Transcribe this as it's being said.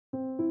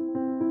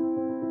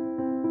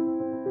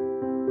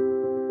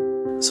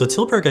So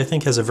Tilburg, I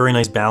think, has a very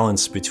nice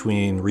balance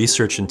between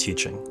research and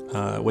teaching.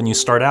 When you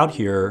start out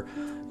here,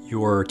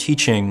 your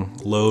teaching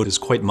load is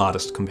quite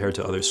modest compared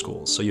to other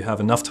schools. So you have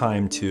enough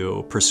time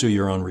to pursue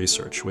your own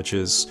research, which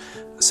is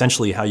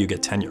essentially how you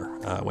get tenure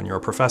when you're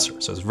a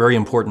professor. So it's very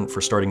important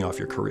for starting off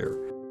your career.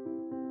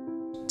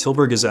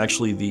 Tilburg is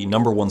actually the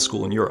 #1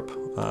 school in Europe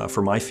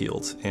for my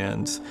field,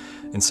 and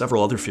in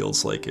several other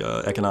fields like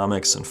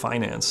economics and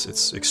finance,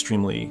 it's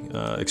extremely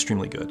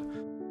good.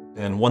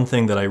 And one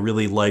thing that I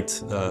really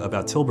liked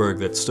about Tilburg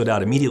that stood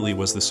out immediately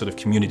was this sort of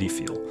community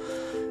feel,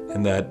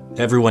 and that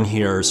everyone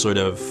here sort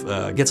of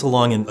gets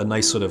along in a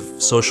nice sort of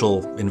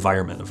social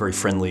environment, a very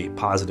friendly,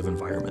 positive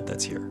environment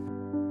that's here.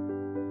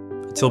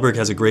 Tilburg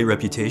has a great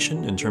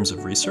reputation in terms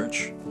of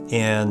research,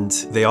 and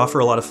they offer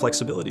a lot of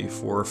flexibility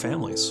for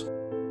families.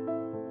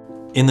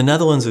 In the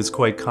Netherlands, it's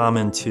quite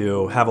common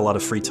to have a lot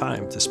of free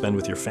time to spend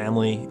with your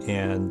family,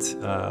 and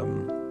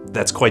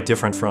that's quite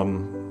different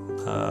from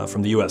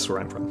the US, where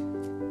I'm from.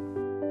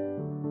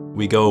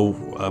 We go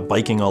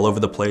biking all over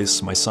the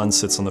place. My son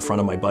sits on the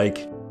front of my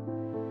bike.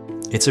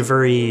 It's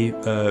very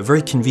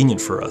convenient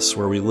for us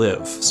where we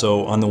live.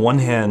 So on the one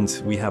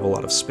hand, we have a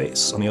lot of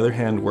space. On the other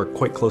hand, we're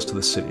quite close to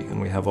the city,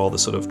 and we have all the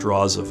sort of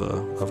draws of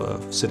a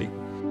city.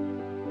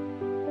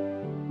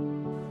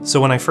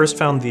 So when I first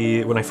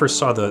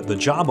saw the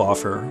job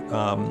offer,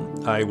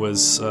 I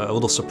was a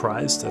little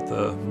surprised at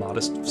the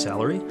modest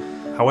salary.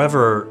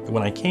 However,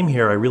 when I came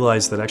here, I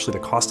realized that actually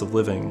the cost of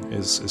living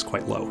is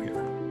quite low here.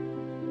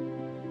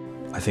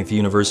 I think the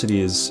university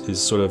is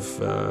sort of,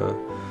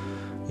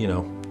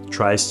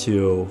 tries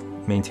to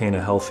maintain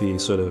a healthy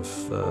sort of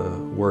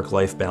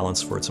work-life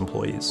balance for its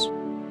employees.